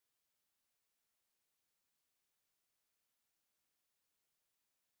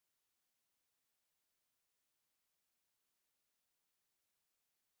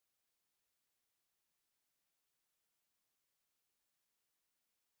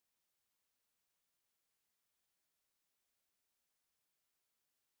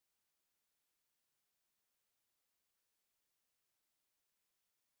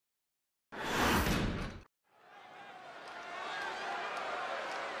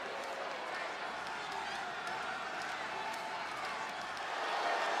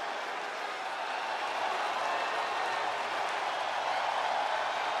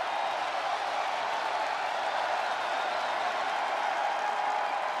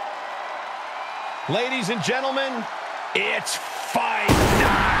Ladies and gentlemen, it's fight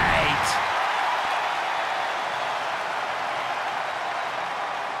night!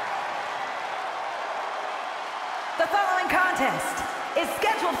 The following contest is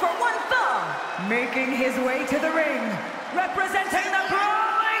scheduled for one fall. Making his way to the ring, representing the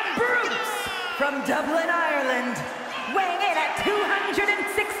Brawling Brutes from Dublin, Ireland, weighing in at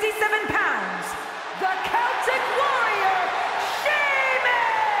 267 pounds, the Celtic Warrior,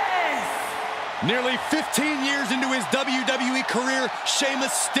 Sheamus! Nearly 15 years into his WWE career,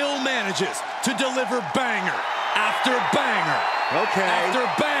 Sheamus still manages to deliver banger after banger. Okay. After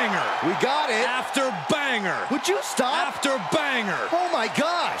banger. We got it. After banger. Would you stop? After banger. Oh my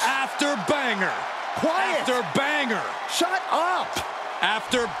gosh. After banger. Quiet. After banger. Shut up.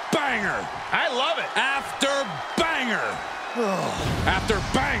 After banger. I love it. After banger. After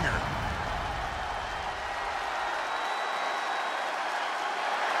banger.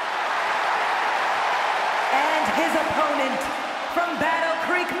 And his opponent from Battle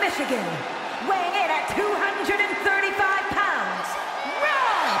Creek, Michigan, weighing in at 235 pounds,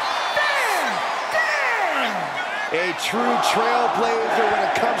 Rob Van Dam! A true trailblazer when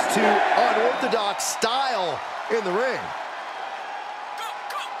it comes to unorthodox style in the ring.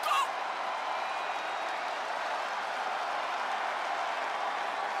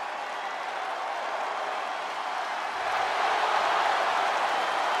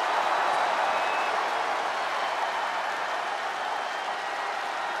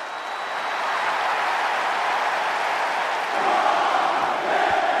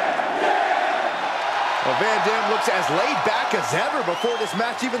 Well, Van Dam looks as laid back as ever before this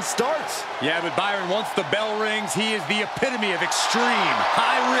match even starts. Yeah, but Byron, once the bell rings, he is the epitome of extreme,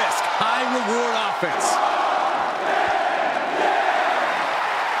 high-risk, high-reward offense.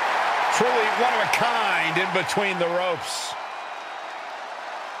 Truly one of a kind in between the ropes.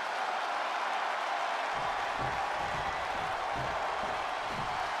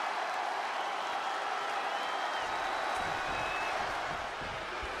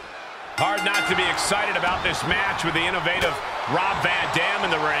 Hard not to be excited about this match with the innovative Rob Van Dam in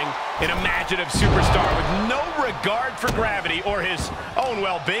the ring, an imaginative superstar with no regard for gravity or his own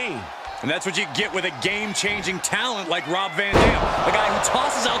well-being. And that's what you get with a game-changing talent like Rob Van Dam, a guy who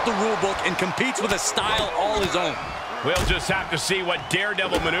tosses out the rulebook and competes with a style all his own. We'll just have to see what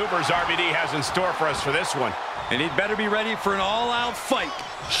daredevil maneuvers RVD has in store for us for this one. And he'd better be ready for an all-out fight.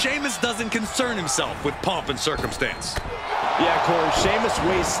 Sheamus doesn't concern himself with pomp and circumstance. Yeah, Corey, Sheamus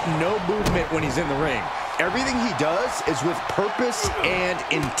wastes no movement when he's in the ring. Everything he does is with purpose and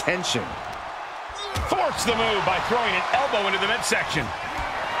intention. Thwarts the move by throwing an elbow into the midsection.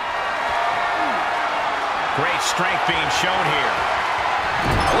 Great strength being shown here.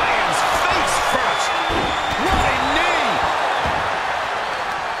 Lands face first. Running knee.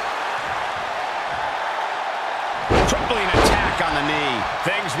 Tripling attack on the knee.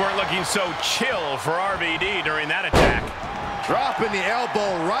 Things weren't looking so chill for RVD during that attack. Dropping the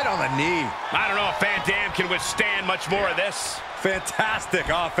elbow right on the knee. I don't know if Van Dam can withstand much more of this. Fantastic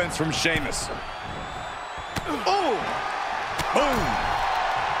offense from Sheamus. Oh! Boom!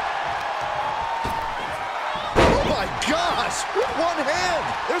 Oh my gosh! With one hand!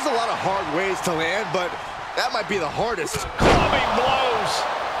 There's a lot of hard ways to land, but that might be the hardest. Clubbing blows.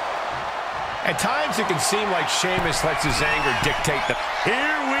 At times it can seem like Sheamus lets his anger dictate the...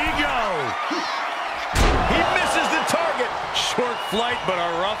 Here we go! He misses the target. Short flight, but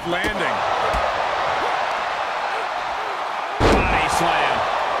a rough landing. Body slam.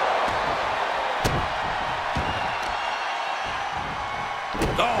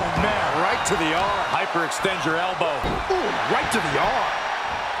 Oh, man, right to the arm. Hyperextend your elbow. Ooh, right to the arm.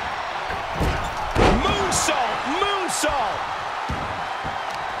 Moonsault, moonsault.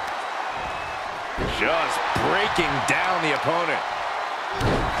 Just breaking down the opponent.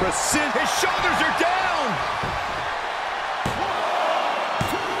 Precision. His shoulders are down.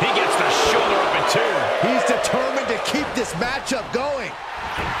 He gets the shoulder open too. He's determined to keep this matchup going.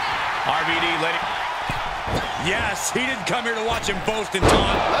 RVD let it. Yes, he didn't come here to watch him boast and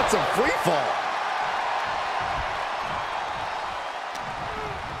taunt. That's a free fall.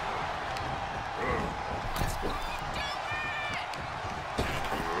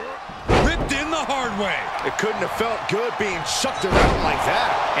 Ripped in the hard way. It couldn't have felt good being shucked around like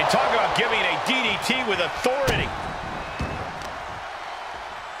that. And talk about giving a DDT with authority.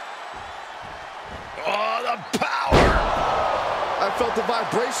 Oh, the power! I felt the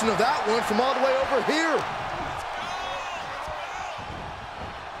vibration of that one from all the way over here.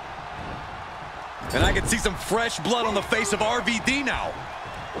 And I can see some fresh blood on the face of RVD now.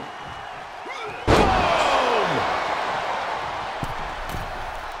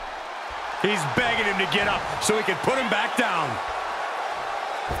 He's begging him to get up so he can put him back down.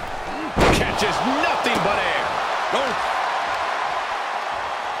 Catches nothing but air. Oh.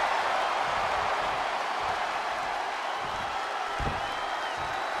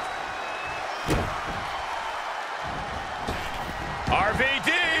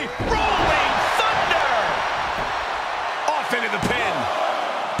 RVD, rolling thunder. Off into the pin.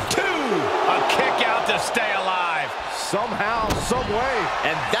 2, a kick out to stay alive. Somehow, some way,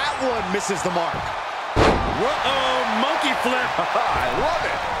 and that one misses the mark. Uh-oh, monkey flip. I love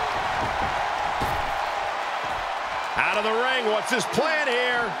it. Out of the ring, what's his plan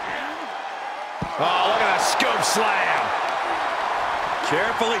here? Oh, look at that scoop slam.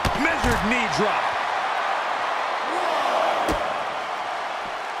 Carefully measured knee drop.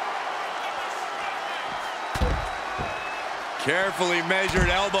 Carefully measured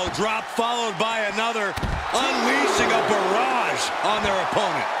elbow drop followed by another, unleashing a barrage on their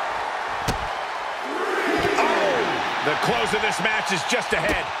opponent. Oh! The close of this match is just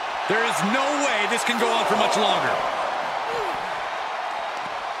ahead. There is no way this can go on for much longer.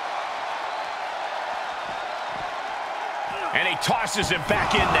 And he tosses him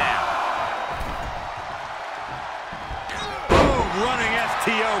back in now. Boom, running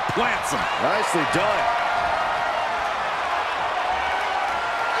STO plants him. Nicely done.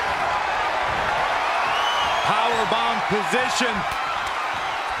 Powerbomb position.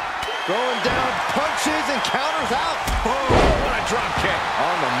 Going down, punches and counters out. Boom, what a drop kick.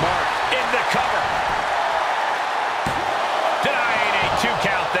 On the mark. In the cover. Denying a 2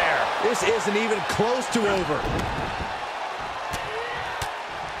 count there. This isn't even close to over.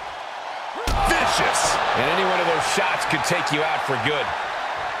 Vicious. And any one of those shots could take you out for good.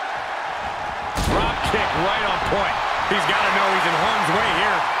 Drop kick right on point. He's got to know he's in harm's way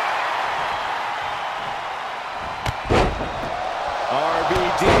here.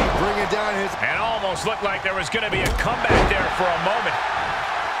 RVD bringing down his... And almost looked like there was going to be a comeback there for a moment.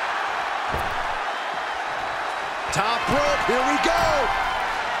 Top rope, here we go.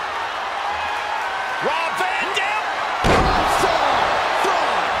 Rob Van Dam.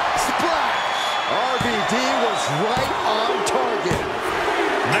 Front splash. RVD was right on target.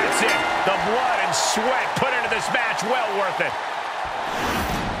 That's it. The blood and sweat put into this match, well worth it.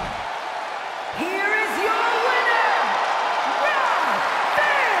 Here is your winner, Rob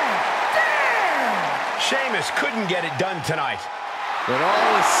Van Dam. Sheamus couldn't get it done tonight. When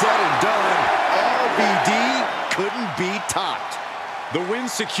all is said and done, RVD couldn't be topped. The win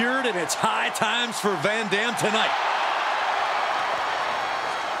secured, and it's high times for Van Dam tonight.